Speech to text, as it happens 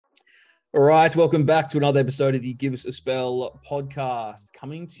All right, welcome back to another episode of the Give Us a Spell podcast,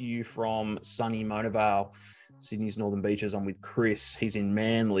 coming to you from sunny Mona Vale, Sydney's Northern Beaches. I'm with Chris. He's in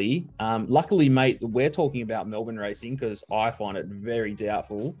Manly. Luckily, mate, we're talking about Melbourne racing because I find it very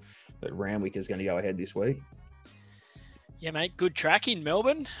doubtful that Randwick is going to go ahead this week. Yeah, mate, good track in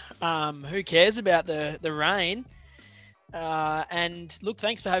Melbourne. Who cares about the rain? And look,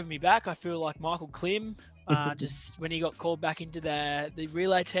 thanks for having me back. I feel like Michael Klim, just when he got called back into the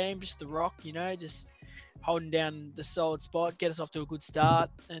relay team, just the rock, just holding down the solid spot, get us off to a good start,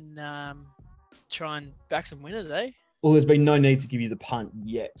 and try and back some winners, eh? Well, there's been no need to give you the punt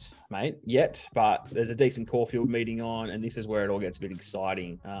yet, mate, but there's a decent Caulfield meeting on, and this is where it all gets a bit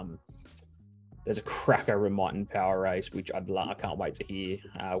exciting. There's a cracker Remighton Power race, which I can't wait to hear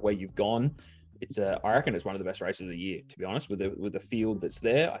where you've gone. I reckon it's one of the best races of the year, to be honest, with the field that's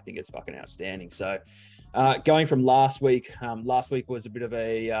there. I think it's fucking outstanding. So going from last week was a bit of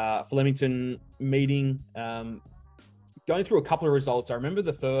a Flemington meeting. Going through a couple of results, I remember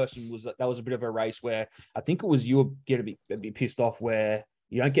the first that was a bit of a race where I think it was you get a bit pissed off where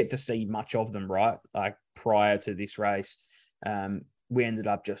you don't get to see much of them, right? Like prior to this race. You ended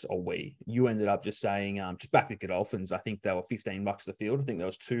up just saying, just back the Godolphins. I think they were $15 the field. I think there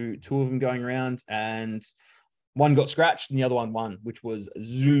was two of them going around, and one got scratched and the other one won, which was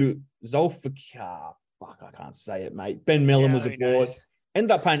Zulfikar. Fuck, I can't say it, mate. Ben Mellon was aboard.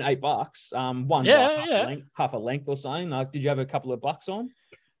 Ended up paying $8. Won by half a length or something. Did you have a couple of bucks on?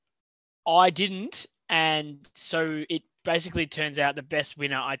 I didn't, and so it basically turns out the best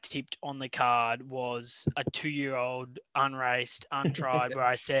winner I tipped on the card was a 2-year-old unraced, untried, where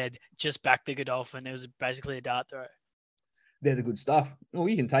I said, just back the Godolphin. It was basically a dart throw. They're the good stuff. Well,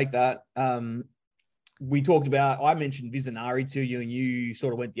 you can take that. We talked about, I mentioned Visionari to you, and you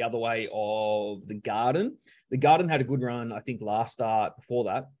sort of went the other way of the Garden. The Garden had a good run, I think, last start before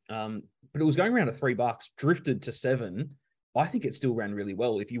that. But it was going around at $3, drifted to $7. I think it still ran really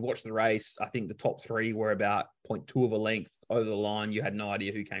well. If you watch the race, I think the top three were about 0.2 of a length over the line. You had no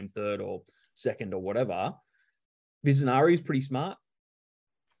idea who came third or second or whatever. Visionari is pretty smart.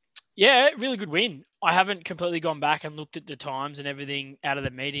 Yeah, really good win. I haven't completely gone back and looked at the times and everything out of the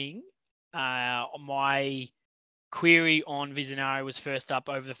meeting. My query on Visionari was first up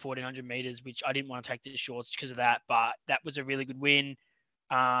over the 1,400 meters, which I didn't want to take the shorts because of that, but that was a really good win.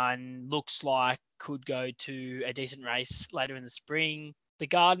 And looks like could go to a decent race later in the spring. The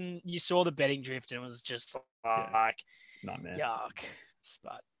Garden, you saw the betting drift and it was just like nightmare. Yuck.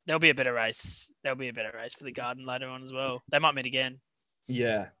 But there'll be a better race. There'll be a better race for the Garden later on as well. They might meet again.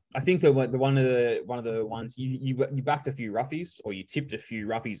 Yeah, I think that one of the ones you backed a few roughies, or you tipped a few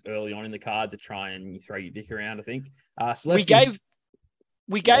roughies early on in the card to try and throw your dick around. I think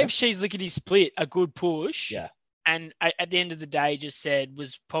we gave She's Lickety Split a good push. Yeah. And at the end of the day, just said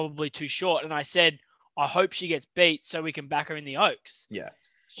was probably too short. And I said, I hope she gets beat so we can back her in the Oaks. Yeah.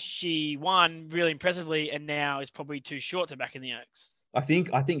 She won really impressively and now is probably too short to back in the Oaks. I think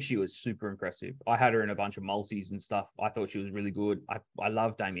she was super impressive. I had her in a bunch of multis and stuff. I thought she was really good. I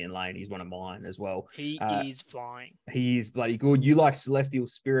love Damien Lane. He's one of mine as well. He is flying. He is bloody good. You like Celestial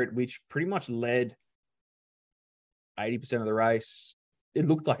Spirit, which pretty much led 80% of the race. It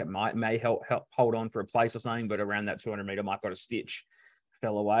looked like it may help hold on for a place or something, but around that 200 meter mark got a stitch,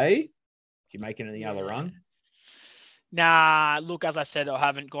 fell away. Did you make any other run? Nah, look, as I said, I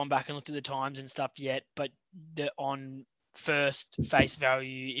haven't gone back and looked at the times and stuff yet, but on first face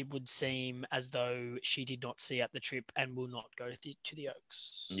value, it would seem as though she did not see out the trip and will not go to the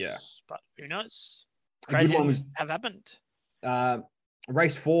Oaks. Yeah. But who knows? Crazy things have happened.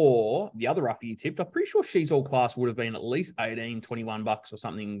 Race 4, the other roughie you tipped, I'm pretty sure She's All Class would have been at least $18, $21 or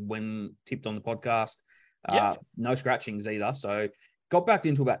something when tipped on the podcast. No scratchings either. So got backed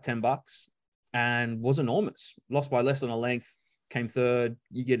into about $10 and was enormous. Lost by less than a length, came third.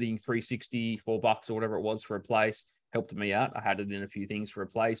 You're getting $3.60, $4 or whatever it was for a place. Helped me out. I had it in a few things for a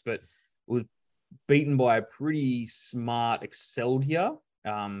place, but was beaten by a pretty smart Excelled here.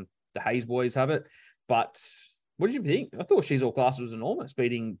 The Hayes boys have it. But what did you think? I thought She's All Class was enormous,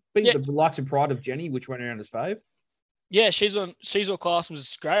 beating the likes of Pride of Jenny, which went around as fave. Yeah, She's All Class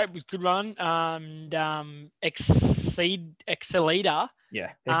was great. It was a good run. And Excellida.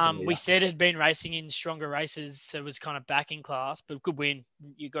 Yeah. We said it had been racing in stronger races, so it was kind of back in class, but good win.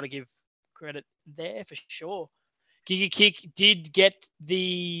 You got to give credit there for sure. Giga Kick did get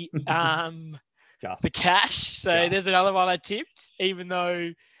the cash, so there's another one I tipped, even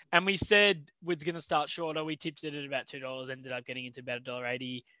though. And we said was going to start shorter. We tipped it at about $2. Ended up getting into about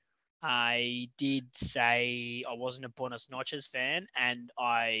 $1.80. I did say I wasn't a Buenos Noches fan, and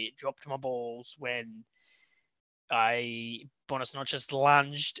I dropped my balls when Buenos Noches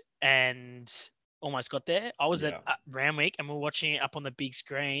lunged and almost got there. I was Yeah. at Randwick and we were watching it up on the big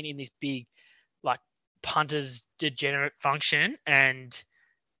screen in this big, like, punters degenerate function. And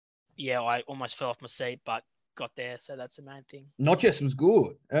yeah, I almost fell off my seat, but got there. So that's the main thing. Not just was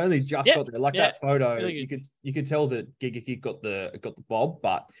good. I only just got there. Like that photo, really you could tell that Giga Kick got the bob,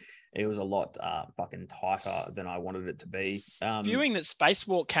 but it was a lot fucking tighter than I wanted it to be. Viewing that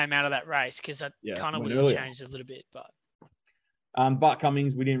Spacewalk came out of that race, because that kind of would have changed a little bit, but. Bart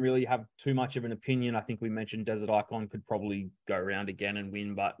Cummings, we didn't really have too much of an opinion. I think we mentioned Desert Icon could probably go around again and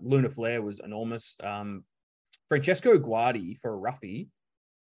win, but Luna Flare was enormous. Francesco Guardi for a roughie,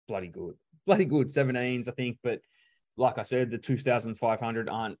 bloody good, 17s, I think. But like I said, the 2,500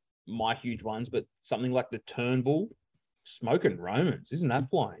 aren't my huge ones, but something like the Turnbull, Smoking Romans, isn't that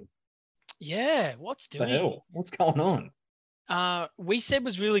flying? Yeah, what's doing? The hell? What's going on? We said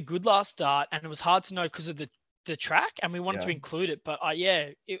was really good last start, and it was hard to know because of the track, and we wanted to include it. But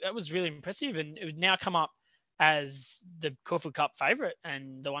it was really impressive, and it would now come up as the Corfu Cup favourite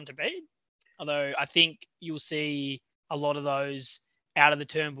and the one to beat. Although I think you'll see a lot of those out of the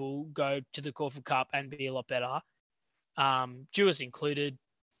Turnbull go to the Corfu Cup and be a lot better. GUAS included.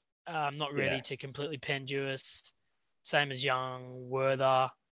 I'm not ready to completely pen GUAS. Same as Young, Werther,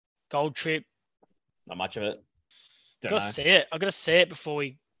 Gold Trip. Not much of it. Got to see it. I've got to see it before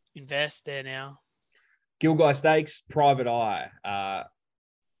we invest there now. Gilgai Stakes, Private Eye.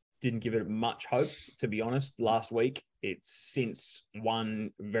 Didn't give it much hope, to be honest. Last week, it's since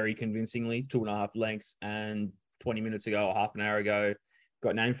won very convincingly, 2.5 lengths, and 20 minutes ago or half an hour ago,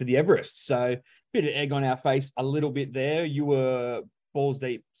 got named for the Everest. So, bit of egg on our face a little bit there. You were balls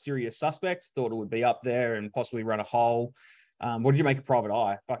deep, serious suspect. Thought it would be up there and possibly run a hole. What did you make of Private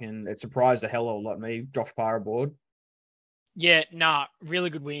Eye? Fucking, it surprised the hell of a lot of me. Josh Parr aboard. Yeah, really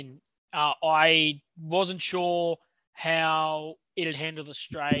good win. I wasn't sure how it'd handle the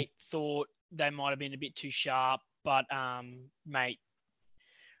straight. Thought they might have been a bit too sharp, but mate,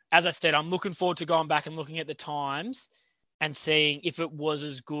 as I said, I'm looking forward to going back and looking at the times and seeing if it was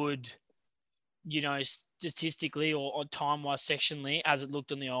as good, statistically or time-wise, sectionally, as it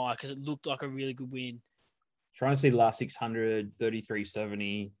looked on the eye, because it looked like a really good win. Trying to see the last 600,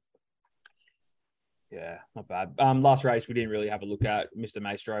 33.70. Yeah, not bad. Last race we didn't really have a look at. Mr.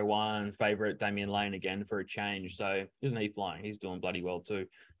 Maestro won, favourite Damien Lane again for a change. So isn't he flying? He's doing bloody well too.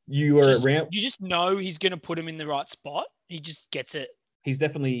 You were around. You just know he's going to put him in the right spot. He just gets it. He's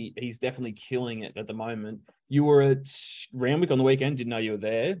definitely killing it at the moment. You were at Randwick on the weekend. Didn't know you were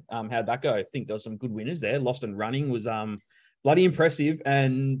there. How'd that go? I think there was some good winners there. Lost and Running was bloody impressive.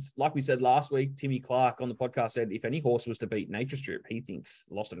 And like we said last week, Timmy Clark on the podcast said if any horse was to beat Nature Strip, he thinks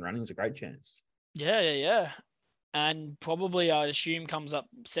Lost and Running is a great chance. Yeah. And probably, I'd assume, comes up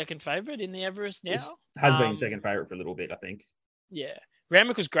second favourite in the Everest now. Has been second favourite for a little bit, I think. Yeah.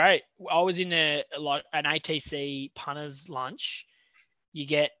 Randwick was great. I was in an ATC punters lunch. You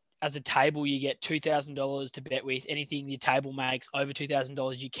get, as a table, you get $2,000 to bet with. Anything your table makes over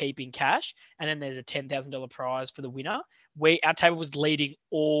 $2,000, you keep in cash. And then there's a $10,000 prize for the winner. Our table was leading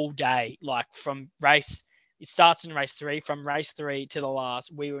all day, like from race. It starts in race 3. From race 3 to the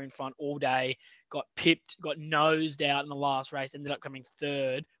last, we were in front all day, got pipped, got nosed out in the last race, ended up coming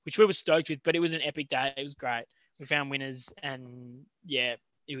third, which we were stoked with, but it was an epic day. It was great. We found winners, and yeah,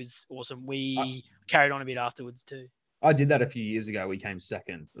 it was awesome. We carried on a bit afterwards too. I did that a few years ago. We came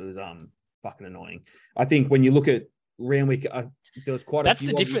second. It was fucking annoying. I think when you look at Randwick, there was quite a few.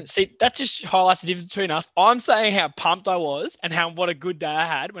 That's the difference. See, that just highlights the difference between us. I'm saying how pumped I was and what a good day I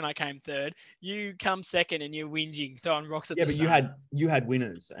had when I came third. You come second and you're whinging, throwing rocks at the sun. Yeah, but you had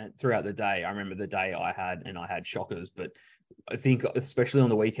winners throughout the day. I remember the day I had shockers, but I think especially on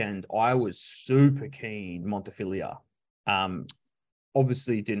the weekend, I was super keen Montefilia.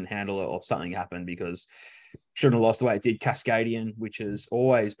 Obviously didn't handle it, or something happened because shouldn't have lost the way it did. Cascadian, which has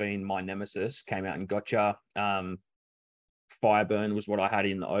always been my nemesis, came out and gotcha. Fireburn was what I had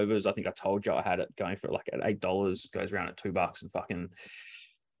in the overs. I think I told you I had it going for like at $8, goes around at $2, and fucking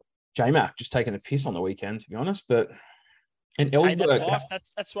J-Mac just taking a piss on the weekend, to be honest. But and Ellsberg, that's life.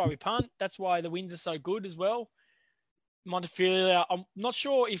 That's why we punt. That's why the wins are so good as well. Montefilia, I'm not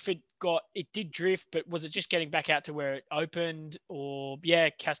sure if it did drift, but was it just getting back out to where it opened? Or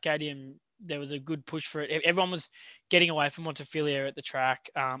Cascadian, there was a good push for it. Everyone was getting away from Montefilia at the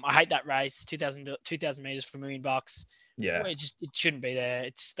track. I hate that race, 2,000 meters for $1 million. Yeah, it shouldn't be there.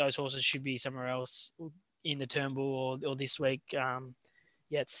 Those horses should be somewhere else in the Turnbull or this week.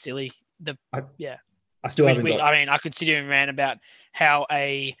 It's silly. I still haven't got... I mean, I could sit here and rant about how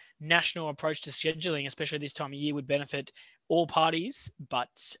a national approach to scheduling, especially this time of year, would benefit all parties, but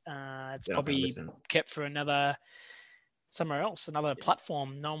it's probably kept for another somewhere else, another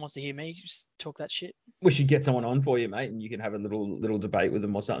platform. No one wants to hear me just talk that shit. We should get someone on for you, mate, and you can have a little debate with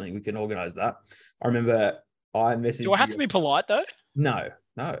them or something. We can organise that. I remember I messaged. Do I have to be polite though? No.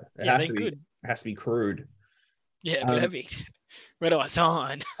 It has to be. good. It has to be crude. Yeah, perfect. Where do I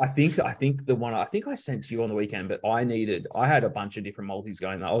sign? I think the one I sent to you on the weekend, but I had a bunch of different multis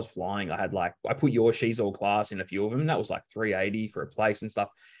going. I was flying. I put your She's All Class in a few of them. That was like 380 for a place and stuff.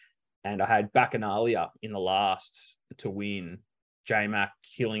 And I had Bacchanalia in the last to win. J-Mac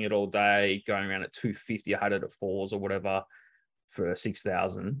killing it all day, going around at 250. I had it at fours or whatever for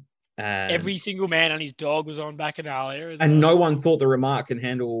 6,000. And every single man and his dog was on Bacchanalia. And no one thought the remark can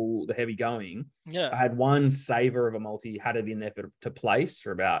handle the heavy going. Yeah. I had one saver of a multi, had it in there to place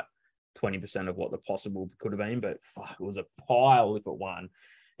for about 20% of what the possible could have been, but fuck, it was a pile if it won.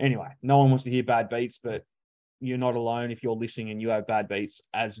 Anyway, no one wants to hear bad beats, but you're not alone if you're listening and you have bad beats,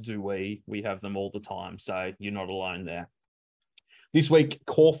 as do we. We have them all the time, so you're not alone there. This week,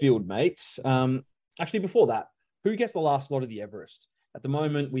 Caulfield, mate. Actually, before that, who gets the last slot of the Everest? At the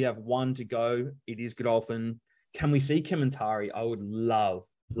moment, we have one to go. It is Godolphin. Can we see Kementari? I would love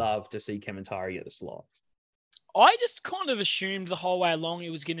to see Kementari at the slot. I just kind of assumed the whole way along it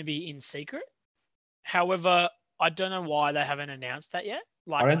was going to be in secret. However, I don't know why they haven't announced that yet.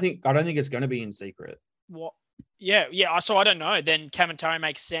 I don't think it's going to be in secret. What? Yeah. So I don't know. Then Kementari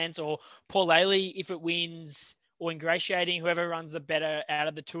makes sense, or Paul Ailey if it wins, or Ingratiating, whoever runs the better out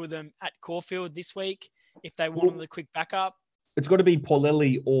of the two of them at Caulfield this week, if they want the quick backup. It's got to be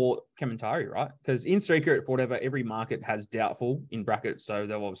Paulelli or Kementari, right? Because in secret, for whatever, every market has doubtful in brackets, so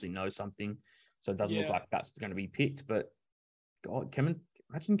they'll obviously know something. So it doesn't look like that's going to be picked. But God,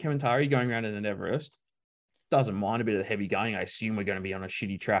 imagine Kementari going around in an Everest. Doesn't mind a bit of the heavy going. I assume we're going to be on a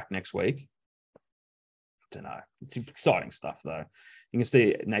shitty track next week. I don't know. It's exciting stuff, though. You can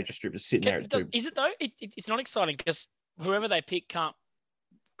see Nature Strip is sitting there. Is it, though? It's not exciting because whoever they pick can't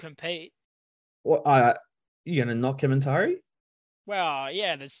compete. Well, you're going to knock Kementari? Well,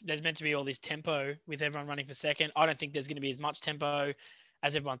 yeah, there's meant to be all this tempo with everyone running for second. I don't think there's going to be as much tempo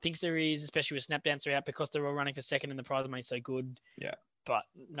as everyone thinks there is, especially with Snap Dancer out because they're all running for second and the prize money's so good. Yeah. But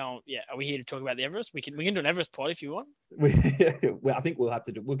no, yeah, are we here to talk about the Everest? We can do an Everest pod if you want. Well, I think we'll have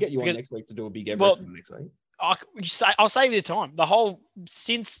to we'll get you on next week to do a big Everest next week. I'll save you the time.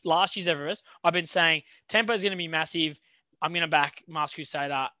 Since last year's Everest, I've been saying tempo is going to be massive. I'm going to back Mars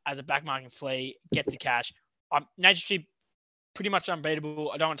Crusader as a backmarking flea, get the cash. Nature Strip, pretty much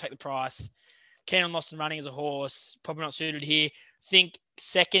unbeatable. I don't want to take the price. Keen on Lost and Running as a horse, probably not suited here. Think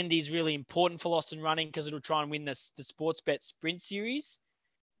second is really important for Lost and Running because it'll try and win the Sports Bet Sprint Series.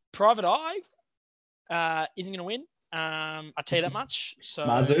 Private Eye isn't going to win. I'll tell you that much. So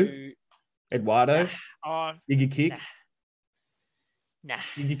Mazu, Eduardo, Giga Kick. Nah.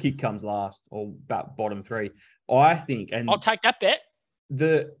 Giga Kick comes last or about bottom three. I think, and I'll take that bet.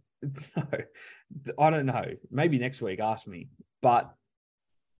 I don't know. Maybe next week, ask me. But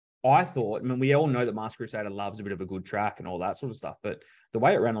I thought, we all know that Mars Crusader loves a bit of a good track and all that sort of stuff. But the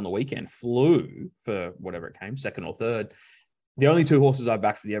way it ran on the weekend flew for whatever it came, second or third. The only two horses I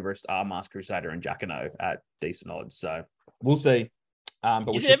backed for the Everest are Mars Crusader and Jacquinot at decent odds. So we'll see.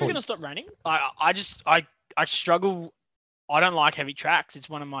 But is it ever going to stop raining? I struggle. I don't like heavy tracks. It's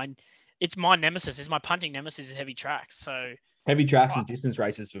my nemesis. It's my punting nemesis is heavy tracks. So heavy tracks and distance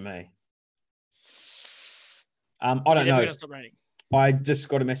races for me. I don't know. Is it ever going to stop raining? I just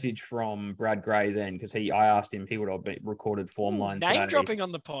got a message from Brad Gray then because I asked him he would have recorded form line name today. dropping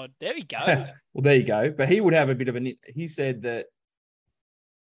on the pod. There we go. Well, there you go. But he would have a bit of he said that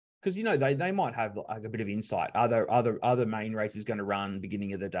because they might have like a bit of insight. Are there other main races going to run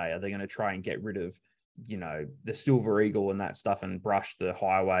beginning of the day? Are they going to try and get rid of the Silver Eagle and that stuff and brush the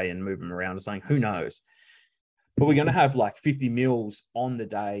highway and move them around or something? Who knows? But we're going to have like 50 mils on the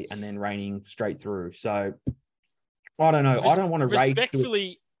day and then raining straight through. So I don't know. I don't want to rage.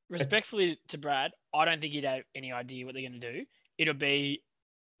 Respectfully to Brad, I don't think he'd have any idea what they're going to do. It'll be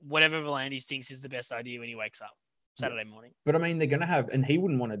whatever Volandis thinks is the best idea when he wakes up Saturday morning. But they're going to have, and he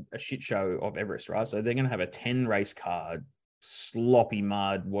wouldn't want a shit show of Everest, right? So they're going to have a 10 race card, sloppy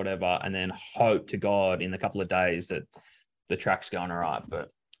mud, whatever, and then hope to God in a couple of days that the track's going all right. But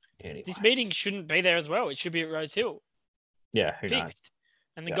anyway. This meeting shouldn't be there as well. It should be at Rose Hill. Yeah, who knows? Fixed.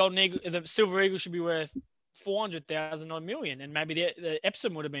 And the Golden Eagle, the Silver Eagle should be worth 400,000 or $1 million, and maybe the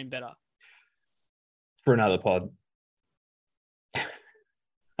Epsom would have been better. For another pod.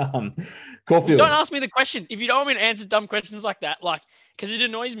 Caulfield. Don't ask me the question if you don't want me to answer dumb questions like that, because it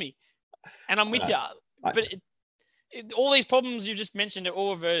annoys me, and I'm with you. But all these problems you just mentioned are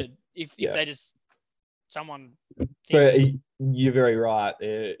all averted if they just someone But thinks. you're very right.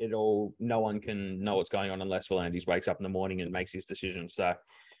 No one can know what's going on unless Volandis wakes up in the morning and makes his decision. So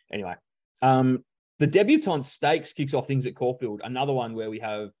anyway, the debutante stakes kicks off things at Caulfield. Another one where we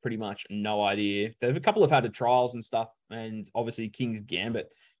have pretty much no idea. There's a couple have had a trials and stuff, and obviously King's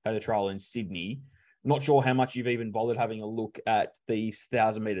Gambit had a trial in Sydney. Not sure how much you've even bothered having a look at the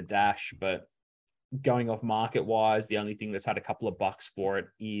 1,000-meter dash, but going off market wise, the only thing that's had a couple of bucks for it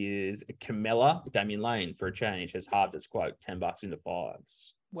is Camilla. Damien Lane, for a change, has halved its quote, $10 into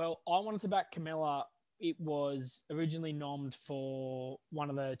fives. Well, I wanted to back Camilla. It was originally nommed for one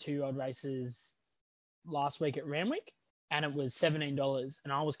of the 2-year-old races last week at Randwick, and it was $17.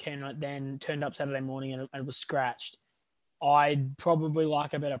 And I was keen on it then, turned up Saturday morning and it was scratched. I'd probably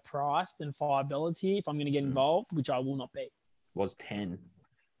like a better price than $5 here if I'm going to get involved, which I will not be. Was 10.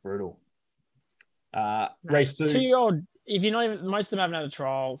 Brutal. Race 2. 2-year-old, if you're not even, most of them haven't had a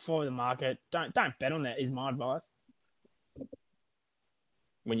trial for the market, don't bet on that is my advice.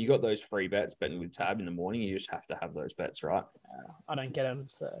 When you got those free bets betting with Tab in the morning, you just have to have those bets, right? I don't get them,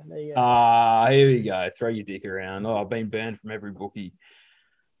 so there you go. Here we go. Throw your dick around. Oh, I've been banned from every bookie.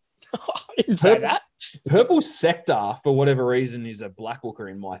 I didn't say that. Purple Sector, for whatever reason, is a black hooker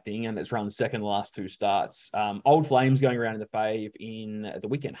in my thing, and it's run second the last 2 starts. Old Flames going around in the fave in the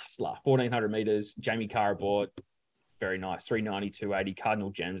Weekend Hustler, 1,400 meters. Jamie Carr aboard. Very nice. 390, 280. Cardinal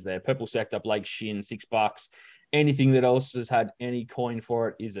Gems there. Purple Sector, Blake Shin, $6. Anything that else has had any coin for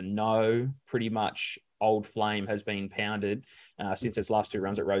it is a no. Pretty much Old Flame has been pounded since its last 2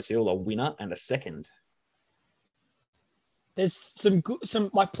 runs at Rose Hill, a winner and a second. There's some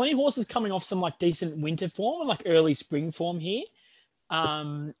like plenty of horses coming off some like decent winter form and like early spring form here.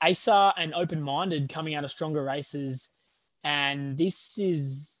 Asa and Open Minded coming out of stronger races, and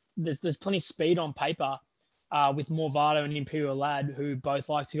there's plenty of speed on paper with Morvado and Imperial Lad, who both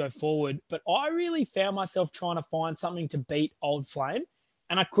like to go forward. But I really found myself trying to find something to beat Old Flame,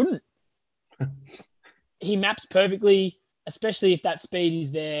 and I couldn't. He maps perfectly, especially if that speed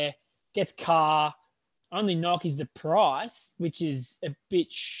is there. Gets Carr. Only knock is the price, which is a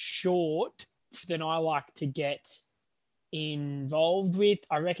bit short than I like to get involved with.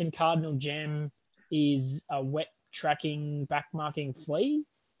 I reckon Cardinal Gem is a wet tracking, backmarking flea.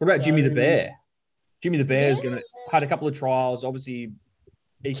 What about Jimmy the Bear? Jimmy the Bear's had a couple of trials, obviously.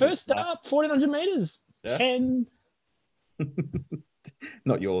 First up, 1,400 meters. Yeah. 10.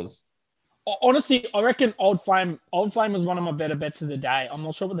 Not yours. Honestly, I reckon Old Flame was one of my better bets of the day. I'm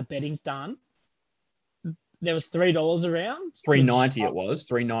not sure what the betting's done. There was $3 around. $3.90 it was.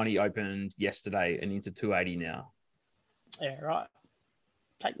 $3.90 opened yesterday and into $2.80 now. Yeah, right.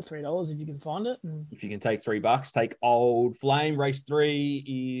 Take the $3 if you can find it. If you can take $3, take Old Flame. Race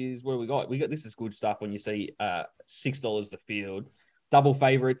 3 is where we got. This is good stuff when you see $6 the field. Double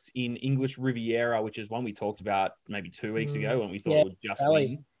favourites in English Riviera, which is one we talked about maybe 2 weeks ago when we thought it would just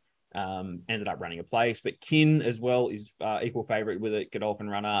win. Ended up running a place, but Kin as well is equal favourite with it. Godolphin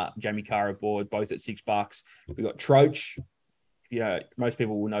runner, Jamie Carr aboard, both at $6. We got Troach. Most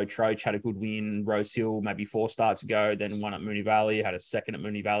people will know Troach had a good win, Rose Hill, maybe 4 starts ago, then won at Moonee Valley, had a second at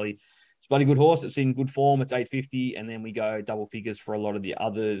Moonee Valley. It's a bloody good horse. It's in good form. It's $8.50, and then we go double figures for a lot of the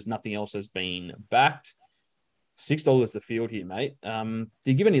others. Nothing else has been backed. $6 the field here, mate. Do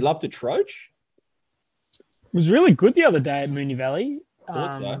you give any love to Troach? It was really good the other day at Moonee Valley.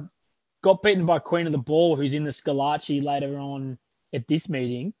 Thought so. Got beaten by Queen of the Ball, who's in the Scalacci later on at this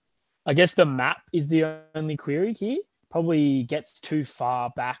meeting. I guess the map is the only query here. Probably gets too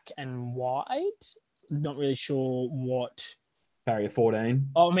far back and wide. Not really sure what. Barrier 14.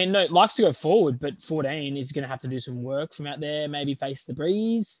 Oh, I mean, no, likes to go forward, but 14 is going to have to do some work from out there. Maybe face the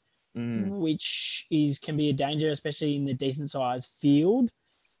breeze, which can be a danger, especially in the decent size field.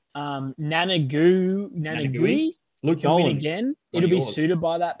 Nanagui. Luke can Nolan win again. It'll be suited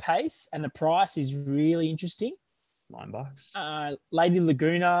by that pace, and the price is really interesting. $9. Lady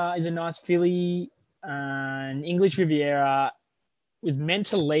Laguna is a nice filly. And English Riviera was meant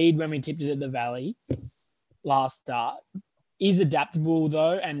to lead when we tipped it at the Valley last start. Is adaptable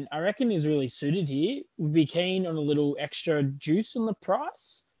though, and I reckon is really suited here. Would be keen on a little extra juice on the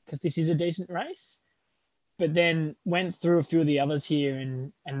price because this is a decent race. But then went through a few of the others here,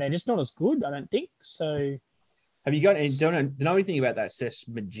 and they're just not as good, I don't think. So. Have you got any? Don't know anything about that? Cess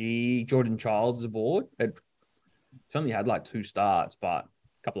Magee, Jordan Childs aboard. It's only had like 2 starts, but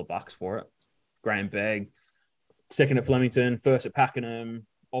a couple of bucks for it. Graham Begg, second at Flemington, first at Pakenham.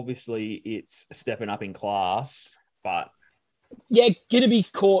 Obviously, it's stepping up in class, but going to be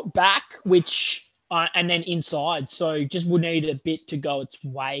caught back, which and then inside. So just would need a bit to go its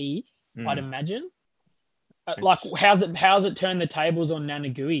way, I'd imagine. How's it turned the tables on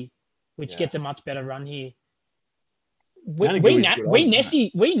Nanagui? which gets a much better run here.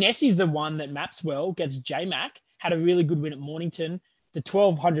 Nessie's the one that maps well, gets J-Mac, had a really good win at Mornington. The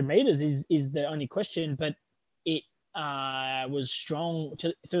 1,200 meters is the only question, but it was strong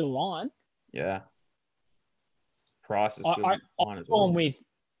through the line. Yeah. Price is good. I'm going with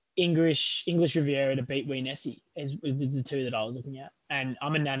English Riviera to beat Wee Nessie. It was the two that I was looking at. And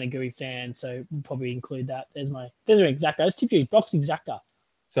I'm a Nanagui fan, so we'll probably include that. There's my exacta. Let's tip you. Box exacta.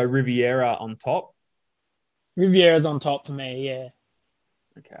 So Riviera on top? Riviera's on top for me, yeah.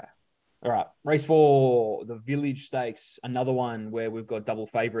 Okay. All right. Race 4, the Village Stakes. Another one where we've got double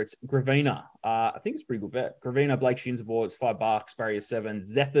favourites. Gravina. I think it's a pretty good bet. Gravina, Blake Shins aboard. It's $5. Barrier 7.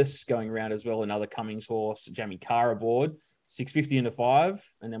 Zethus going around as well. Another Cummings horse. Jamie Carr aboard. 650 into 5.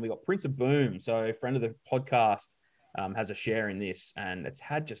 And then we got Prince of Boom. So a friend of the podcast has a share in this. And it's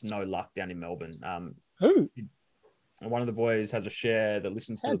had just no luck down in Melbourne. Who? One of the boys has a share that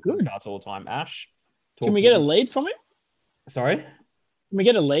listens to the podcast all the time. Ash. Can we get a lead from him? Sorry? Can we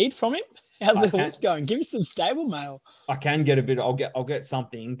get a lead from him? How's the horse going? Give me some stable mail. I can get a bit. I'll get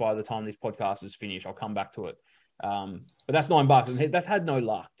something by the time this podcast is finished. I'll come back to it. But that's $9. That's had no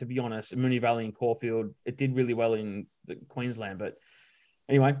luck, to be honest. Moonee Valley and Caulfield, it did really well in Queensland. But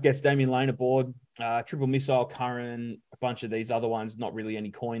anyway, gets Damien Lane aboard. Triple Missile, Curran, a bunch of these other ones, not really any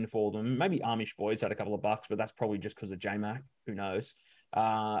coin for them. Maybe Amish Boys had a couple of bucks, but that's probably just because of J-Mac. Who knows?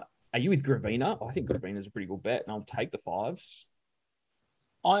 Are you with Gravina? I think Gravina's a pretty good bet, and I'll take the 5s.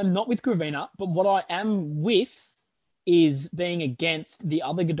 I'm not with Gravina, but what I am with is being against the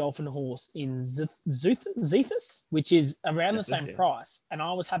other Godolphin horse in Zethus, which is around the same price. And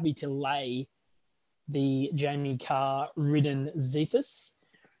I was happy to lay the Jamie Carr ridden Zethus.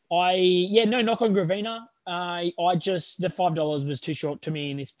 No knock on Gravina. The $5 was too short to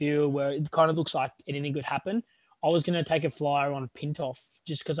me in this field where it kind of looks like anything could happen. I was going to take a flyer on Pintoff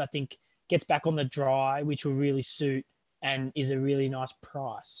just because I think gets back on the dry, which will really suit and is a really nice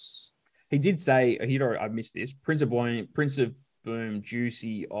price. He did say, I missed this, Prince of Boom,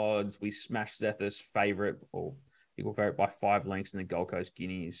 juicy odds. We smashed Zethus favourite or equal favourite by 5 lengths in the Gold Coast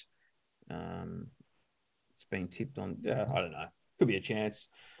Guineas. It's been tipped on, I don't know. Could be a chance.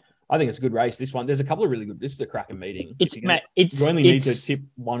 I think it's a good race. This one, there's a couple of really good. This is a cracking meeting. You only need to tip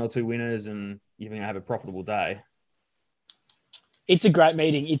 1 or 2 winners, and you're going to have a profitable day. It's a great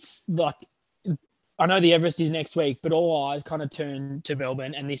meeting. It's like, I know the Everest is next week, but all eyes kind of turn to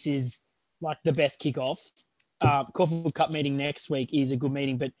Melbourne, and this is like the best kickoff. Caulfield Cup meeting next week is a good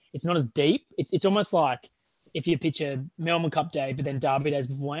meeting, but it's not as deep. It's almost like if you picture Melbourne Cup day, but then Derby days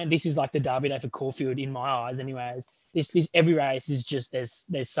beforehand. This is like the Derby day for Caulfield in my eyes, anyways. This every race is just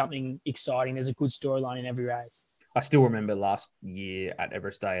there's something exciting. There's a good storyline in every race. I still remember last year at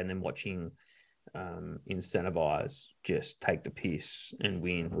Everest Day and then watching Incentivize just take the piss and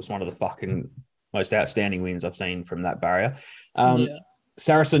win. It was one of the fucking most outstanding wins I've seen from that barrier.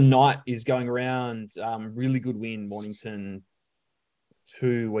 Saracen Knight is going around. Really good win, Mornington,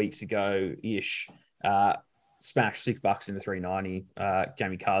 2 weeks ago-ish. Smashed $6 into 390.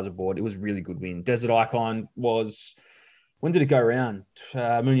 Jamie Carr's aboard. It was a really good win. Desert Icon was, when did it go around?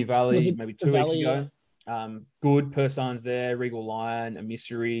 Moonee Valley, maybe 2 weeks ago. Yeah. Good. Persign's there. Regal Lion,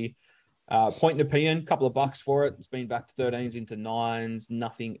 Emissary. Point Nepean, couple of bucks for it. It's been back to 13s into 9s.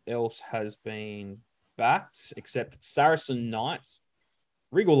 Nothing else has been backed except Saracen Knight.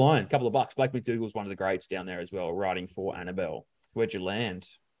 Regal Lion, couple of bucks. Blake McDougall's one of the greats down there as well, riding for Annabelle. Where'd you land?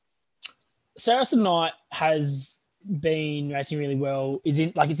 Saracen Knight has been racing really well. It's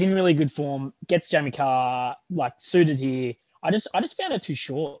in really good form. Gets Jamie Carr suited here. I just found it too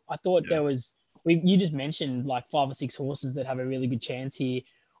short. I thought there was you just mentioned like 5 or 6 horses that have a really good chance here.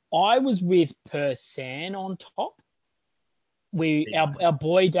 I was with Persan on top. Our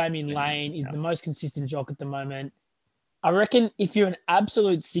boy Damien Lane is the most consistent jock at the moment. I reckon if you're an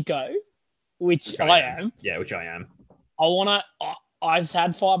absolute sicko, which I am. Yeah, which I am. I just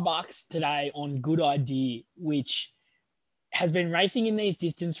had $5 today on Good Idea, which has been racing in these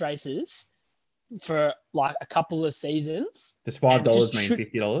distance races for like a couple of seasons. Does $5 mean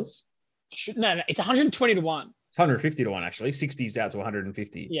 $50? No, it's 120 to 1. It's 150 to 1, actually. 60's out to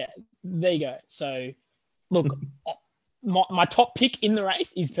 150. Yeah, there you go. So, look, my top pick in the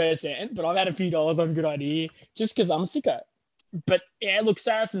race is Persan, but I've had a few dollars on Good Idea just because I'm a sicko. But, yeah, look,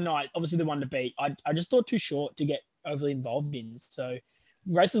 Saracen Knight, obviously the one to beat. I just thought too short to get overly involved in. So,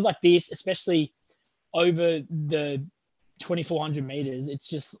 races like this, especially over the 2,400 meters,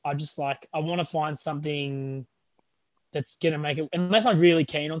 I want to find something that's going to make it, unless I'm really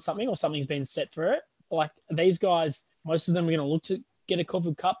keen on something or something's been set for it. Like these guys, most of them are going to look to get a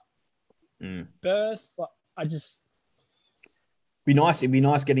Caulfield Cup berth. Be nice. It'd be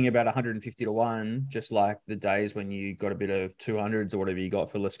nice getting about 150 to 1, just like the days when you got a bit of 200s or whatever you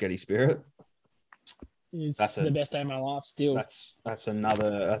got for Lesceti Spirit. It's the best day of my life still. That's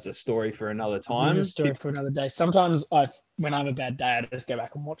a story for another time. It's a story for another day. Sometimes when I have a bad day, I just go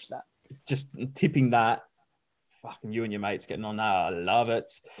back and watch that. Just tipping that. Fucking you and your mates getting on that. I love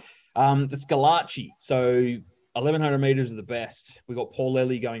it. The Scalacci. So 1,100 meters are the best. We got Paul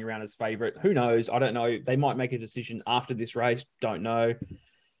Lely going around as favorite. Who knows? I don't know. They might make a decision after this race. Don't know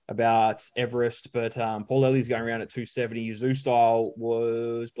about Everest, but Paul Lely's going around at 270. Zoo Style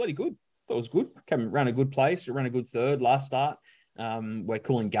was bloody good. That was good. Ran a good place. Ran a good third last start. Where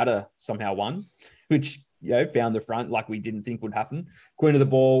Coolangatta somehow won, which found the front like we didn't think would happen. Queen of the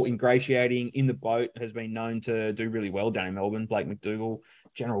Ball, ingratiating in the boat, has been known to do really well down in Melbourne. Blake McDougall,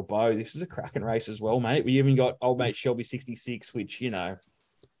 General Bow. This is a cracking race as well, mate. We even got old mate Shelby 66, which not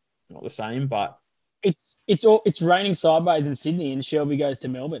the same, but it's raining sideways in Sydney, and Shelby goes to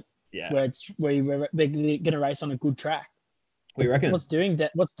Melbourne. Yeah, where they're going to race on a good track. What do you reckon? What's doing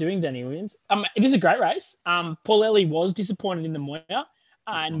Danny Williams? This is a great race. Paul Ellie was disappointed in the Moya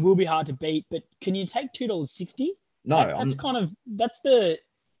and will be hard to beat, but can you take $2.60? No, that's the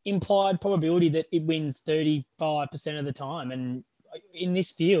implied probability that it wins 35% of the time. And in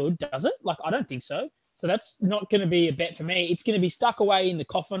this field, does it? Like, I don't think so. So that's not going to be a bet for me. It's going to be stuck away in the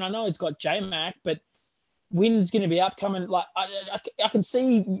coffin. I know it's got J-Mac, but wind's going to be upcoming. Like, I can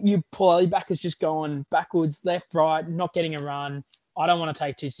see you Paul Ellie backers just going backwards, left, right, not getting a run. I don't want to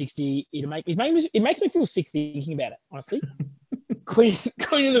take 260. It makes me feel sick thinking about it, honestly. Queen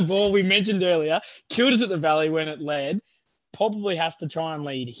of the Ball, we mentioned earlier, killed us at the Valley when it led. Probably has to try and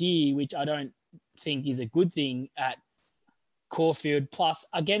lead here, which I don't think is a good thing at Caulfield. Plus,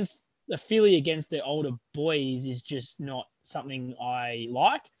 against the filly against the older boys is just not something I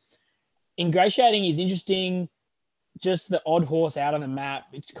like. Ingratiating is interesting. Just the odd horse out on the map.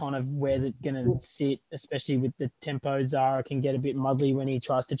 It's kind of where's it going to sit, especially with the tempo. Zara can get a bit muddly when he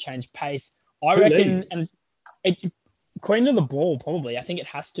tries to change pace. I reckon, and Queen of the Ball probably. I think it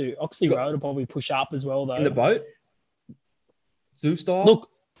has to. Oxley Road will probably push up as well, though. In the boat? Zoo Style? Look,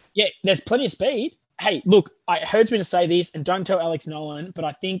 yeah, there's plenty of speed. Hey, look, it hurts me to say this, and don't tell Alex Nolan, but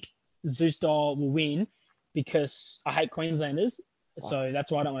I think Zoo Style will win because I hate Queenslanders. So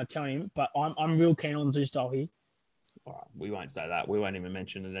that's why I don't want to tell him. But I'm real keen on Zoo Style here. All right, we won't say that. We won't even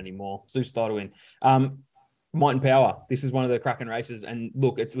mention it anymore. Zoo Style to win. Might and Power. This is one of the cracking races. And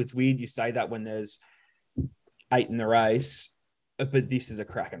look, it's weird you say that when there's 8 in the race, but this is a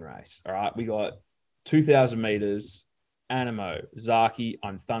cracking race. All right, we got 2,000 meters. Animo, Zaki,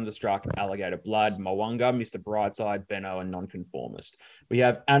 I'm Thunderstruck, Alligator Blood, Mwanga, Mr. Brightside, Benno, and Nonconformist. We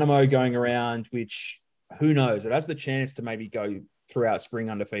have Animo going around, which who knows? It has the chance to maybe go throughout spring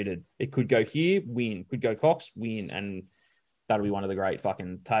undefeated. It could go here, win. Could go Cox, win. And that'll be one of the great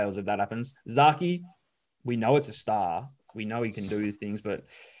fucking tales if that happens. Zaki, we know it's a star. We know he can do things, but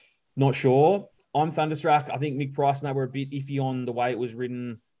not sure. I'm Thunderstruck. I think Mick Price and that were a bit iffy on the way it was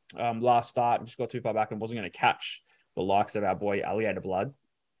ridden last start. Just got too far back and wasn't going to catch the likes of our boy Alligator Blood.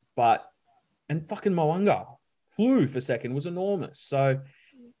 And fucking Mwanga flew for second, was enormous. So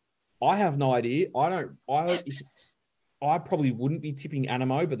I have no idea. I probably wouldn't be tipping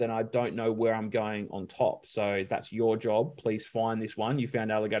Animo, but then I don't know where I'm going on top. So that's your job. Please find this one. You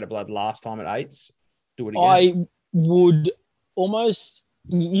found Alligator Blood last time at 8s. Do it again. I would almost...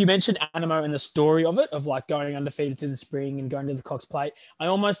 You mentioned Animo and the story of it, of like going undefeated to the spring and going to the Cox Plate. I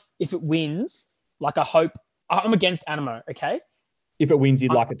almost, if it wins, like I hope... I'm against Animo, okay? If it wins,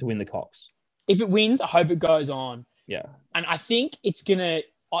 you'd like it to win the Cox. If it wins, I hope it goes on. Yeah. And I think it's going to...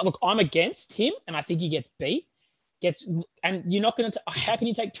 Look, I'm against him, and I think he gets beat. And you're not going to... How can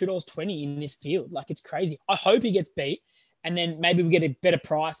you take $2.20 in this field? Like, it's crazy. I hope he gets beat, and then maybe we get a better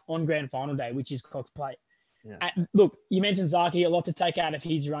price on Grand Final Day, which is Cox Plate. Yeah. Look, you mentioned Zaki, a lot to take out if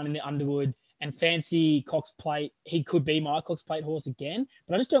he's running the Underwood and fancy Cox Plate. He could be my Cox Plate horse again,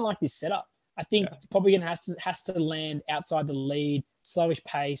 but I just don't like this setup. I think probably going to has to land outside the lead, slowish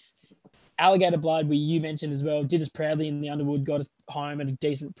pace. Alligator Blood, you mentioned as well, did us proudly in the Underwood, got us home at a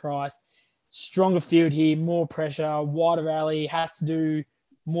decent price. Stronger field here, more pressure, wider rally, has to do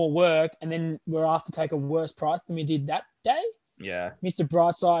more work, and then we're asked to take a worse price than we did that day. Yeah. Mr.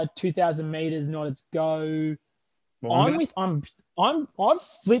 Brightside, 2,000 meters, not its go. I've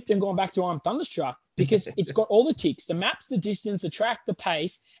flipped and gone back to I'm Thunderstruck because it's got all the ticks, the maps, the distance, the track, the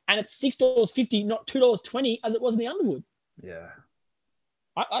pace, and it's $6.50, not $2.20 as it was in the Underwood. Yeah.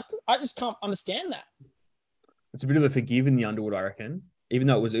 I just can't understand that. It's a bit of a forgive in the Underwood, I reckon. Even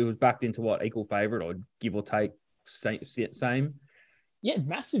though it was backed into what, equal favourite or give or take same? Yeah,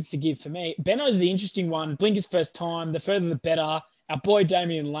 massive forgive for me. Benno's the interesting one. Blinker's first time. The further, the better. Our boy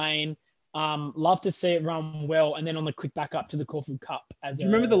Damien Lane. Love to see it run well, and then on the quick back up to the Caulfield Cup as Do you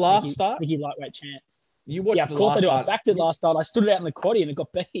remember the last start? sneaky lightweight chance. You watched yeah, of course I do. I backed it last start. I stood it out in the quaddie and it got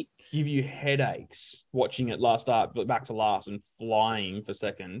beat. Give you headaches watching it last start, but back to last and flying for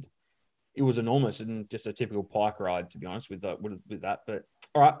second. It was enormous and just a typical pike ride, to be honest, with that. But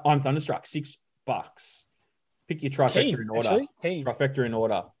all right, I'm thunderstruck. $6. Pick your trifecta in order. Trifecta in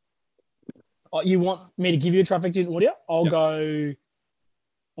order. Oh, you want me to give you a trifecta in order? I'll go.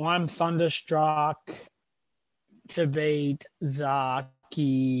 I'm thunderstruck to beat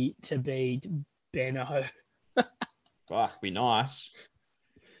Zaki to beat Benno. Fuck, be nice.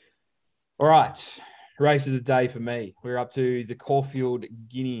 All right. Race of the day for me. We're up to the Caulfield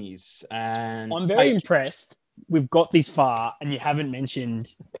Guineas. And I'm very impressed we've got this far and you haven't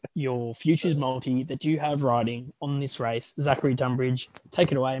mentioned your futures multi that you have riding on this race, Zachary Tunbridge.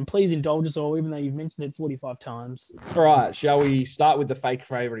 Take it away and please indulge us all, even though you've mentioned it 45 times. All right. Shall we start with the fake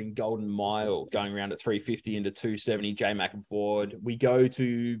favourite in Golden Mile, going around at 350 into 270, J-Mac aboard. We go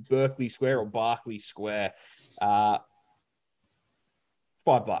to Berkeley Square or Barclay Square. $5.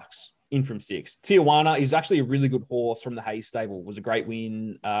 In from 6. Tijuana is actually a really good horse from the Hayes stable. It was a great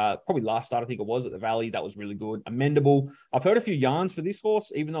win. Probably last start, I think it was, at the Valley. That was really good. Amendable. I've heard a few yarns for this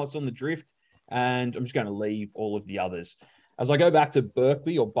horse, even though it's on the drift, and I'm just going to leave all of the others. As I go back to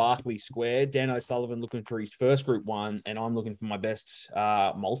Berkeley or Barclay Square, Dan O'Sullivan looking for his first Group 1, and I'm looking for my best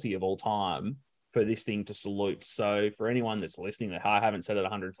multi of all time for this thing to salute. So for anyone that's listening that I haven't said it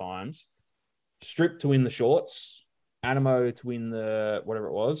 100 times, Strip to win the shorts, Animo to win the, whatever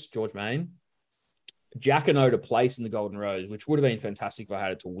it was, George Main. Jacquino to place in the Golden Rose, which would have been fantastic if I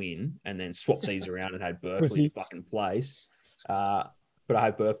had it to win, and then swap these around and had Berkeley to fucking place. But I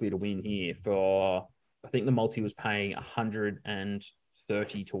had Berkeley to win here for, I think the multi was paying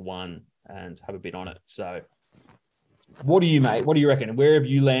 130 to 1 and have a bit on it. So what do you, mate? What do you reckon? Where have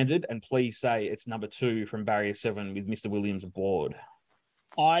you landed? And please say it's number 2 from Barrier 7 with Mr. Williams aboard.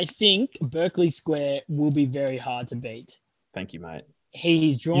 I think Berkeley Square will be very hard to beat. Thank you, mate.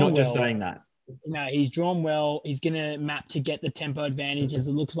 He's drawn well. You're not just saying that. No, he's drawn well. He's going to map to get the tempo advantage as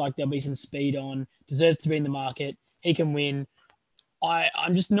it looks like there'll be some speed on. Deserves to be in the market. He can win.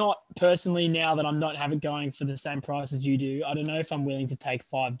 I'm just not personally, now that I'm not having it going for the same price as you do, I don't know if I'm willing to take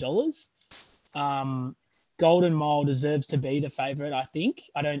 $5. Golden Mile deserves to be the favourite, I think.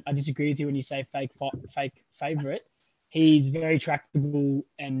 I disagree with you when you say fake favourite. He's very tractable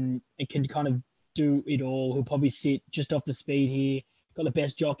and it can kind of do it all. He'll probably sit just off the speed here. Got the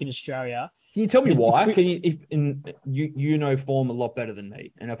best jock in Australia. Can you tell me why? You know form a lot better than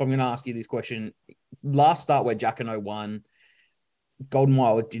me. And if I'm going to ask you this question, last start where Jacquino won, Golden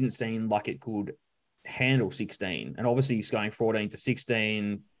Mile, it didn't seem like it could handle 16. And obviously he's going 14 to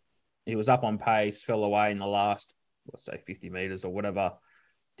 16. He was up on pace, fell away in the last, let's say 50 meters or whatever.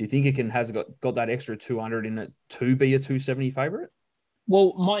 Do you think it has got that extra 200 in it to be a 270 favourite?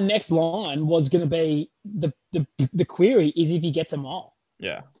 Well, my next line was going to be the query is if he gets a mile.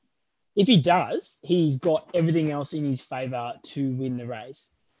 Yeah. If he does, he's got everything else in his favour to win the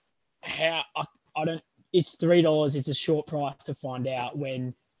race. I don't. It's $3. It's a short price to find out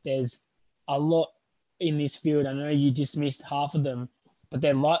when there's a lot in this field. I know you dismissed half of them, but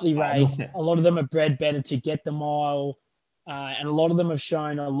they're lightly raced. A lot of them are bred better to get the mile. And a lot of them have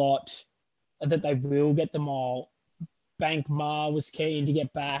shown a lot that they will get the mile. Bank Ma was keen to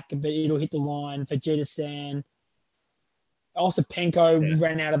get back, but it'll hit the line for Jita San. Also, Penko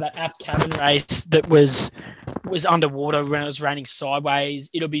ran out of that aft cabin race that was underwater when it was raining sideways.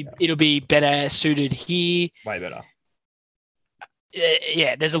 It'll be better suited here. Way better.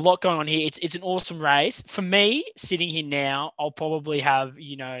 Yeah, there's a lot going on here. It's an awesome race. For me, sitting here now, I'll probably have,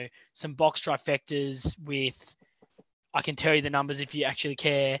 some box trifectas with, I can tell you the numbers if you actually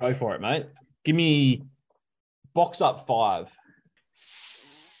care. Go for it, mate. Give me box up 5.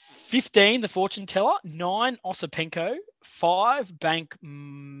 15, the fortune teller. 9, Osipenko. 5, Bank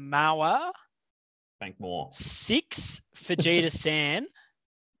Mauer. Bank More. 6, Fajita San.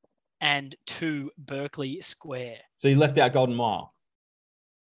 And 2, Berkeley Square. So you left out Golden Mile.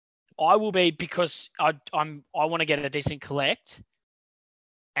 I will be, because I want to get a decent collect,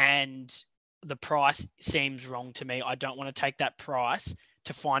 and the price seems wrong to me. I don't want to take that price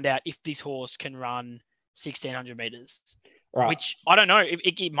to find out if this horse can run 1,600 meters, right. Which I don't know.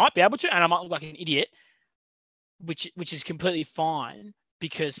 It might be able to, and I might look like an idiot, which is completely fine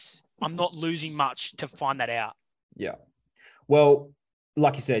because I'm not losing much to find that out. Yeah. Well,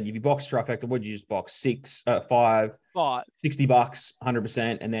 like you said, if you box trifecta, would you just box 5, $60,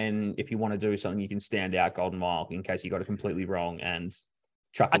 100%, and then if you want to do something, you can stand out Golden Mile in case you got it completely wrong and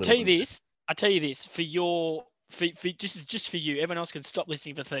chuck. I tell you this, for your just for you, everyone else can stop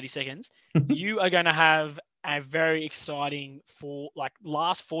listening for 30 seconds. You are going to have a very exciting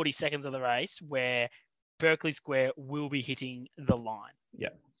last 40 seconds of the race where Berkeley Square will be hitting the line. Yeah.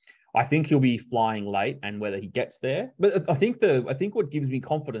 I think he'll be flying late and whether he gets there. But I think what gives me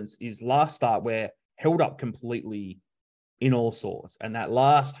confidence is last start where held up completely in all sorts. And that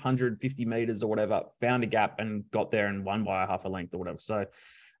last 150 meters or whatever found a gap and got there and won by a half a length or whatever. So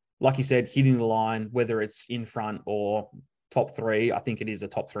like you said, hitting the line, whether it's in front or top three, I think it is a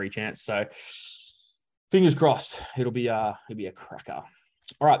top three chance. So fingers crossed, it'll be a cracker.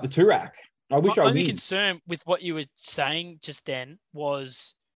 All right, the two rack. I wish I win. My only concern with what you were saying just then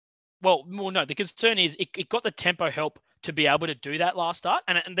was, no, the concern is it got the tempo help to be able to do that last start,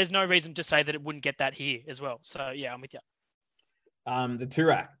 and there's no reason to say that it wouldn't get that here as well. So yeah, I'm with you. The two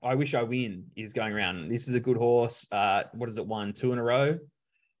rack. I wish I win is going around. This is a good horse. What is it? Won 2 in a row.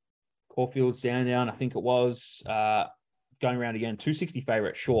 Caulfield Sandown, I think it was. Going around again, 260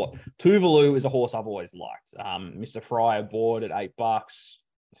 favorite, short. Tuvalu is a horse I've always liked. Mr. Fry aboard at $8.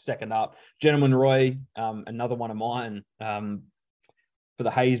 Second up. Gentleman Roy, another one of mine for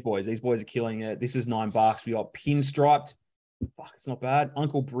the Hayes boys. These boys are killing it. This is $9. We got Pinstriped. Fuck, it's not bad.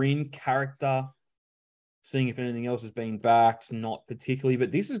 Uncle Bryn, character. Seeing if anything else is being backed. Not particularly,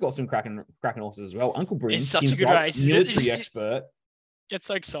 but this has got some cracking horses as well. Uncle Bryn, it's such a good race. Military expert. Get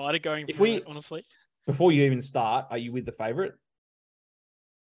so excited going for it, honestly. Before you even start, are you with the favourite?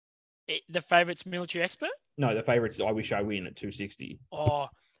 The favourite's Military Expert? No, the favourite's I Wish I Win at 260. Oh,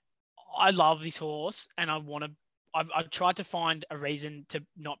 I love this horse, and I've tried to find a reason to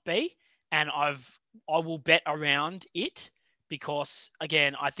not be, and I will bet around it because,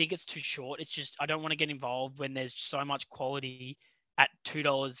 again, I think it's too short. It's just I don't want to get involved when there's so much quality at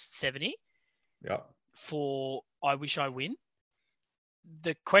 $2.70. Yeah. For I Wish I Win.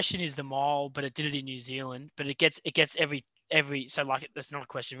 The question is the mile, but it did it in New Zealand. But it gets every so like that's not a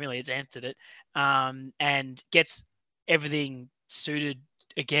question really. It's answered it, and gets everything suited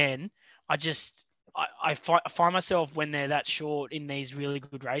again. I find myself when they're that short in these really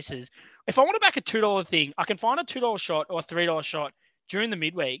good races. If I want to back a $2 thing, I can find a $2 shot or a $3 shot during the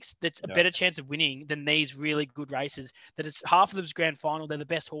midweeks. That's a better chance of winning than these really good races. That it's half of them's grand final. They're the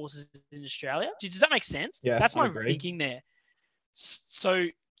best horses in Australia. Does that make sense? Yeah, that's my thinking there. So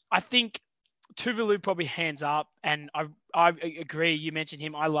I think Tuvalu probably hands up, and I agree. You mentioned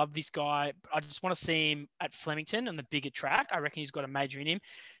him. I love this guy. I just want to see him at Flemington on the bigger track. I reckon he's got a major in him.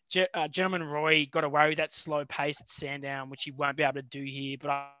 Gentleman Roy got away with that slow pace at Sandown, which he won't be able to do here.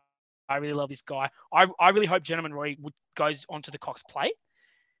 But I really love this guy. I really hope Gentleman Roy goes onto the Cox Plate,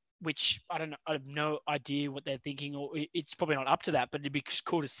 which I don't know. I have no idea what they're thinking, or it's probably not up to that. But it'd be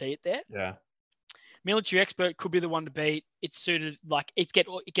cool to see it there. Yeah. Military Expert could be the one to beat. It's suited it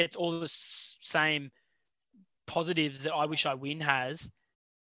gets all the same positives that I Wish I Win has,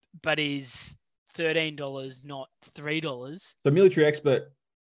 but is $13, not $3. So Military Expert,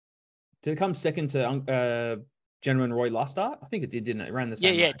 did it come second to Gentleman Roy last start? I think it did, didn't it? It ran the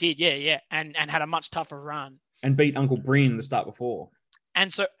same race. It did. Yeah. And had a much tougher run. And beat Uncle Bryn the start before.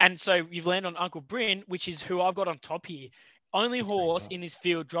 And so you've landed on Uncle Bryn, which is who I've got on top here. Only horse in this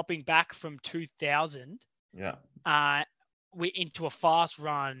field dropping back from 2000. Yeah. We're into a fast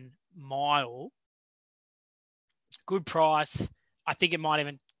run mile. Good price. I think it might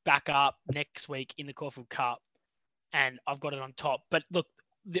even back up next week in the Caulfield Cup. And I've got it on top. But look,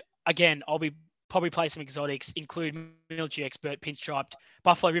 again, I'll be probably play some exotics, include Military Expert, Pinstriped.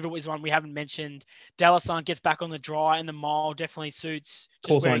 Buffalo River was one we haven't mentioned. Dallasan gets back on the dry, and the mile definitely suits.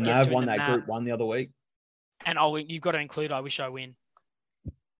 Also, Nav won that Group 1 the other week. And you've got to include I Wish I Win.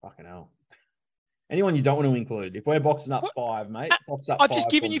 Fucking hell. Anyone you don't want to include. If we're boxing up 5, mate, box up 5. I've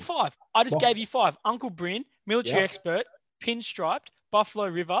just given you 5. I just gave you 5. Uncle Bryn, Military Expert, Pinstriped, Buffalo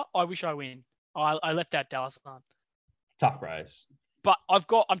River, I Wish I Win. I left out Dallasan. Tough race. But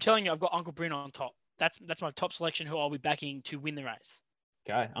I'm telling you, I've got Uncle Bryn on top. That's my top selection who I'll be backing to win the race.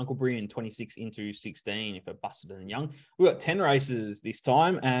 Okay. Uncle Bryn 26 into 16 if we're busted and young. We've got 10 races this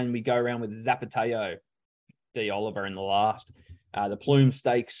time, and we go around with Zapateo. D. Oliver in the last. The Plume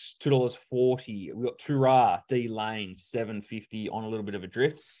Stakes, $2.40. We've got Tura, D. Lane, $7.50 on a little bit of a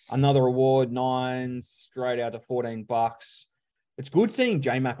drift. Another award, 9s, straight out to $14. It's good seeing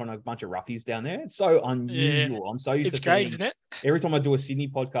J-Mac on a bunch of roughies down there. It's so unusual. Yeah. I'm so used to seeing great, isn't it? Every time I do a Sydney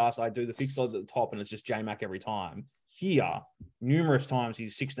podcast, I do the fixed odds at the top, and it's just J-Mac every time. Here, numerous times,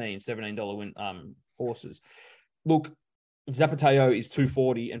 he's $16, $17 win horses. Look, Zapateo is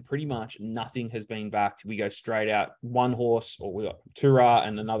 $2.40, and pretty much nothing has been backed. We go straight out. One horse, or we got Tura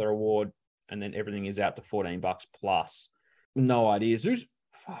and another award, and then everything is out to $14 plus. No ideas. There's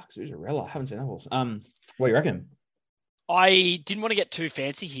Fuck, Zuzarella. I haven't seen that horse. What do you reckon? I didn't want to get too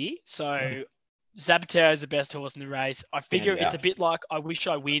fancy here, so Zapatero is the best horse in the race. I figure it's a bit like I Wish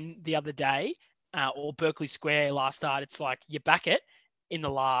I Win the other day, or Berkeley Square last start. It's like you back it in the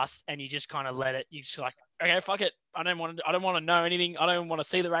last, and you just kind of let it. You just like, okay, fuck it. I don't want to know anything. I don't want to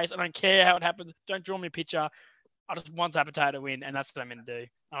see the race. I don't care how it happens. Don't draw me a picture. I just want Zapatero to win, and that's what I'm going to do.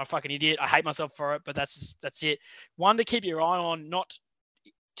 I'm a fucking idiot. I hate myself for it, but that's it. One to keep your eye on, not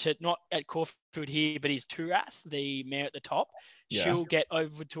at Caulfield here, but is Turath, the mare at the top. Yeah. She'll get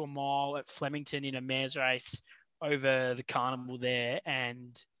over to a mile at Flemington in a mare's race over the carnival there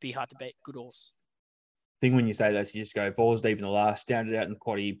and be hard to beat. Good horse. I think when you say that, you just go balls deep in the last, stand it out in the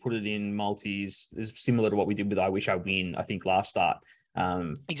quaddie, put it in multis. Is similar to what we did with I Wish I Win, I think, last start.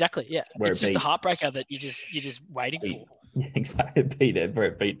 Exactly, yeah. It's just a heartbreaker that you're just waiting for. Yeah, exactly. Beat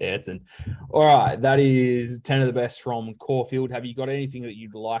Ayrton. All right, that is 10 of the best from Caulfield. Have you got anything that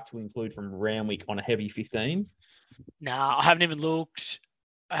you'd like to include from Randwick on a heavy 15? No, I haven't even looked.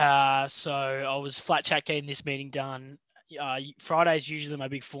 So I was flat chat getting this meeting done. Friday's usually my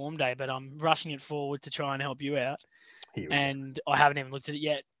big form day, but I'm rushing it forward to try and help you out. And I haven't even looked at it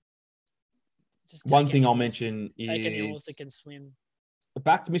yet. One thing I'll mention is take any horse that can swim.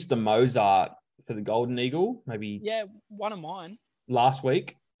 Back to Mr. Mozart for the Golden Eagle, maybe. Yeah, one of mine. Last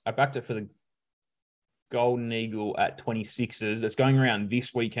week, I backed it for the Golden Eagle at 26s. It's going around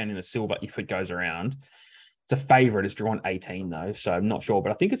this weekend in the silver if it goes around. It's a favourite. It's drawn 18 though, so I'm not sure,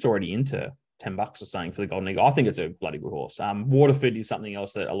 but I think it's already into $10 or something for the Golden Eagle. I think it's a bloody good horse. Waterford is something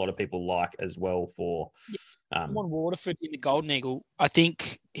else that a lot of people like as well for. I'm on Waterford in the Golden Eagle. I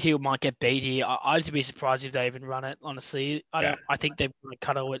think he might get beat here. I'd be surprised if they even run it, honestly. I think they're going to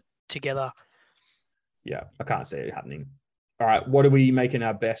cuddle it together. Yeah, I can't see it happening. All right, what are we making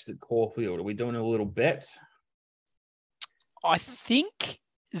our best at Caulfield? Are we doing a little bet? I think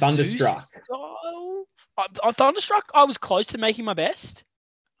Thunderstruck. Thunderstruck, I was close to making my best.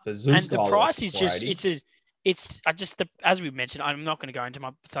 So Zoo and the price is just, as we mentioned, I'm not going to go into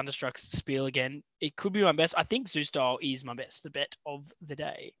my Thunderstruck spiel again. It could be my best. I think Zoo Style is my best bet of the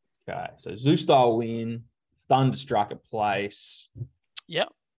day. Okay, so Zoo Style win, Thunderstruck a place. Yep.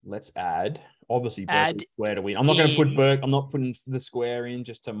 Let's add, obviously, Berkeley Square to win. I'm not going to put I'm not putting the square in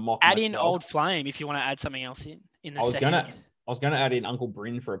just to mock Add myself. in Old Flame if you want to add something else in the second. I was going to add in Uncle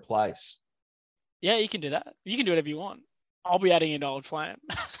Bryn for a place. Yeah, you can do that. You can do whatever you want. I'll be adding in Old Flame.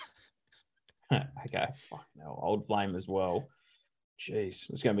 Okay. Fuck no, Old Flame as well. Jeez,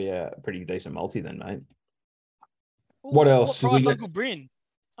 it's going to be a pretty decent multi then, mate. What else? What price, Uncle Bryn?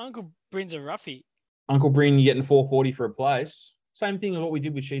 Uncle Bryn's a roughie. Uncle Bryn, you're getting $4.40 for a place. Same thing as what we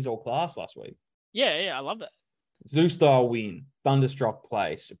did with She's All Class last week. Yeah, I love that. Zoo Style win, Thunderstruck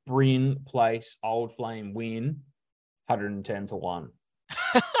place, Bryn place, Old Flame win, 110 to 1.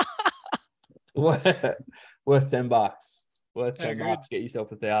 Worth $10. Worth $10. Get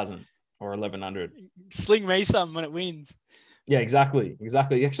yourself 1,000 or 1,100. Sling me some when it wins. Yeah, exactly.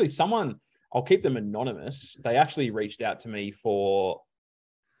 Actually, I'll keep them anonymous. They actually reached out to me for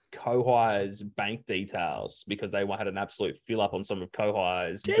Cohire's bank details because they had an absolute fill up on some of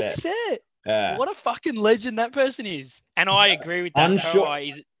Cohire's bets. That's it. What a fucking legend that person is. And I agree with that.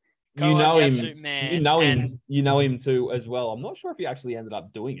 Cohire you know him. Absolute man. You know him too as well. I'm not sure if he actually ended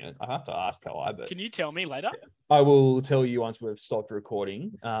up doing it. I have to ask Cohire, but can you tell me later? I will tell you once we've stopped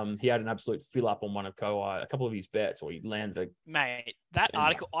recording. He had an absolute fill up on one of Cohire, a couple of his bets, or he landed. Mate, that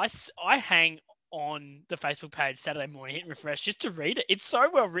article, I hang on the Facebook page Saturday morning, hit refresh just to read it. It's so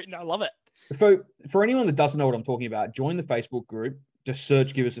well written. I love it. For anyone that doesn't know what I'm talking about, join the Facebook group. Just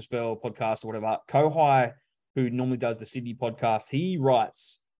search Give Us a Spell podcast or whatever. Cohire, who normally does the Sydney podcast, he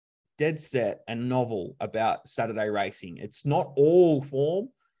writes dead set and novel about Saturday racing. It's not all form.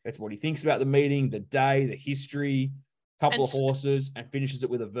 It's what he thinks about the meeting, the day, the history, couple of horses, and finishes it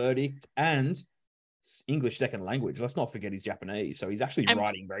with a verdict and English second language. Let's not forget he's Japanese. So he's actually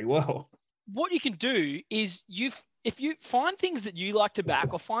writing very well. What you can do is if you find things that you like to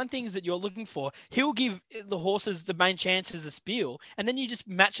back or find things that you're looking for, he'll give the horses the main chances a spiel, and then you just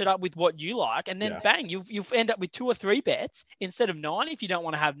match it up with what you like, and then bang, you'll end up with 2 or 3 bets instead of 9 if you don't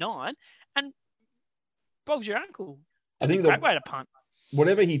want to have 9, and bogs your ankle. That's a great way to punt.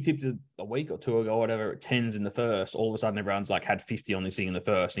 Whatever he tipped a week or two ago, whatever, 10s in the first, all of a sudden everyone's like had 50 on this thing in the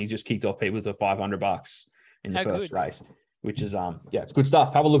first, and he just kicked off people to $500 in the first race. Which is, it's good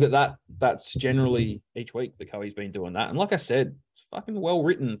stuff. Have a look at that. That's generally each week the Cohe's been doing that. And like I said, it's fucking well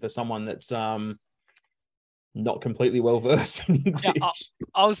written for someone that's not completely well versed in English. Yeah,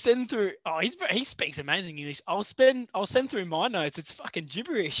 I'll send through. Oh, he speaks amazing English. I'll send through my notes. It's fucking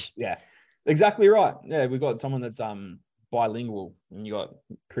gibberish. Yeah, exactly right. Yeah, we've got someone that's bilingual, and you got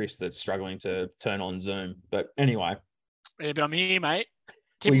Chris that's struggling to turn on Zoom. But anyway, Yeah, but I'm here, mate. What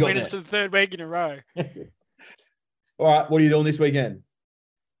you Tim got winners there? for the third week in a row. All right, what are you doing this weekend?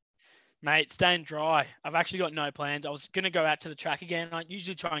 Mate, staying dry. I've actually got no plans. I was going to go out to the track again. I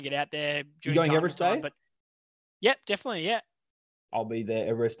usually try and get out there during going carnival Everest Day? time, but yep, definitely, yeah. I'll be there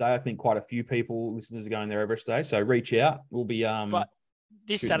Everest Day. I think quite a few people, listeners, are going there Everest Day. So reach out. We'll be But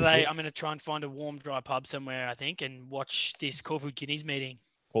this shooting the Saturday, shit. I'm going to try and find a warm, dry pub somewhere, I think, and watch this Corfu Guineas meeting.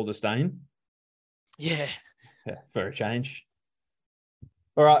 Call the Stain. Yeah. Yeah, for a change.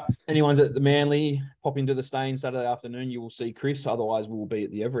 All right. Anyone's at the Manly, pop into the Stain Saturday afternoon. You will see Chris. Otherwise, we'll be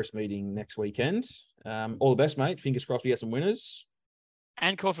at the Everest meeting next weekend. All the best, mate. Fingers crossed we get some winners.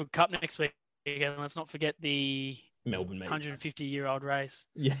 And Corfu Cup next week. And let's not forget the Melbourne meeting. 150-year-old race.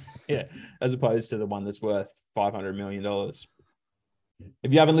 Yeah, yeah. As opposed to the one that's worth $500 million.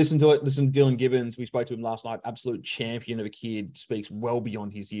 If you haven't listened to it, listen to Dylan Gibbons. We spoke to him last night. Absolute champion of a kid. Speaks well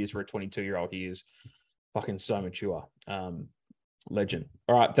beyond his years for a 22-year-old. He is fucking so mature. Legend.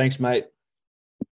 All right. Thanks, mate.